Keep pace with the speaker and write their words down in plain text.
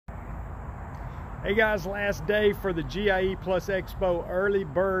Hey guys, last day for the GIE+Expo early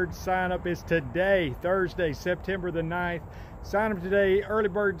bird sign up is today, Thursday, September the 9th. Sign up today. Early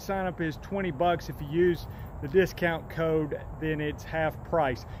bird sign up is 20 bucks. If you use the discount code, then it's half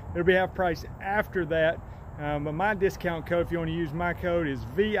price. It'll be half price after that. But my discount code, if you want to use my code, is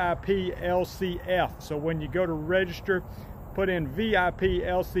VIP-LCF. So when you go to register, put in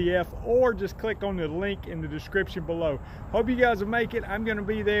VIP-LCF or just click on the link in the description below. Hope you guys will make it. I'm going to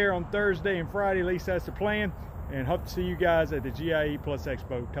be there on Thursday and Friday, at least that's the plan, and hope to see you guys at the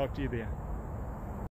GIE+Expo. Talk to you then.